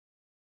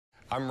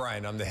I'm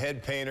Ryan. I'm the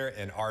head painter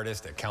and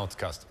artist at Counts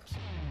Customs.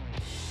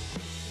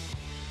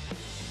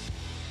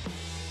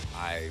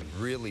 I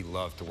really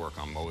love to work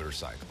on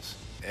motorcycles.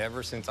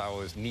 Ever since I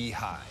was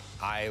knee-high,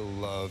 I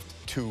loved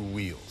two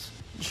wheels.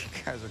 You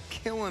guys are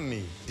killing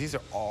me. These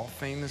are all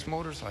famous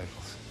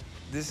motorcycles.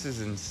 This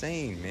is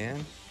insane,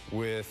 man.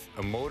 With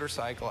a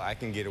motorcycle, I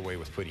can get away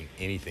with putting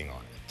anything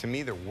on it. To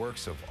me, they're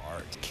works of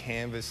art,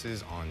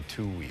 canvases on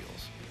two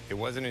wheels. It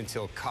wasn't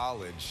until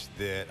college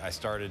that I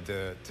started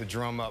to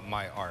drum up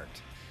my art.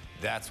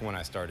 That's when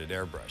I started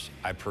airbrushing.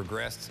 I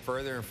progressed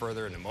further and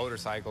further into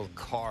motorcycles,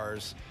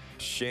 cars.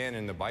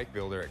 Shannon, the bike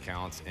builder at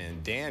Counts,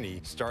 and Danny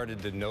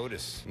started to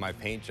notice my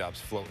paint jobs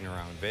floating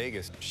around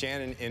Vegas.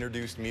 Shannon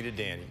introduced me to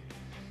Danny,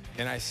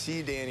 and I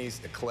see Danny's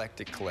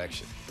eclectic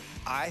collection.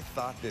 I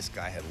thought this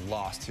guy had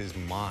lost his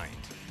mind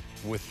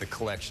with the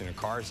collection of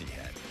cars he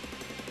had.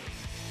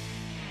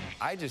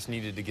 I just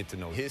needed to get to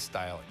know his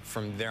style.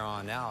 From there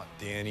on out,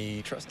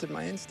 Danny trusted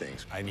my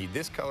instincts. I need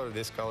this color,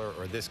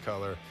 or this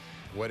color.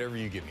 Whatever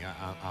you give me,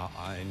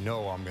 I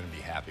know I'm gonna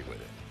be happy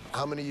with it.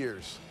 How many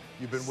years?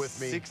 You've been with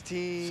me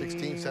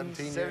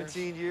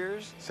 17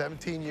 years?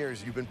 17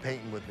 years you've been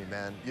painting with me,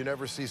 man. You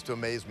never cease to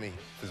amaze me.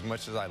 As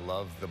much as I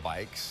love the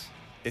bikes,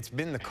 it's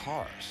been the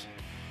cars.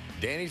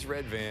 Danny's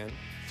red van,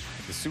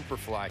 the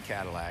Superfly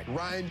Cadillac.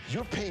 Ryan,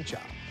 your paint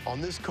job on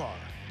this car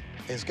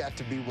has got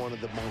to be one of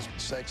the most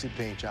sexy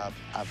paint jobs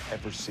I've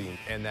ever seen.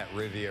 And that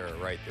Riviera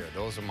right there,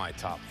 those are my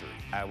top three.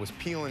 I was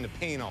peeling the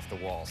paint off the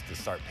walls to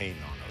start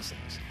painting on those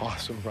things.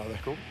 Awesome, brother.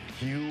 Cool.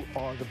 You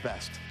are the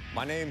best.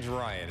 My name's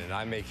Ryan, and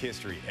I make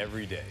history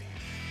every day.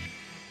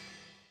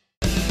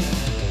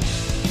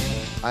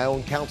 I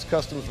own Counts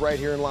Customs right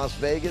here in Las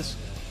Vegas.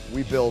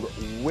 We build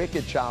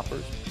wicked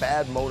choppers,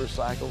 bad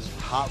motorcycles,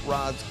 hot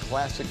rods,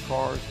 classic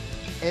cars,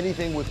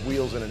 anything with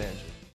wheels and an engine.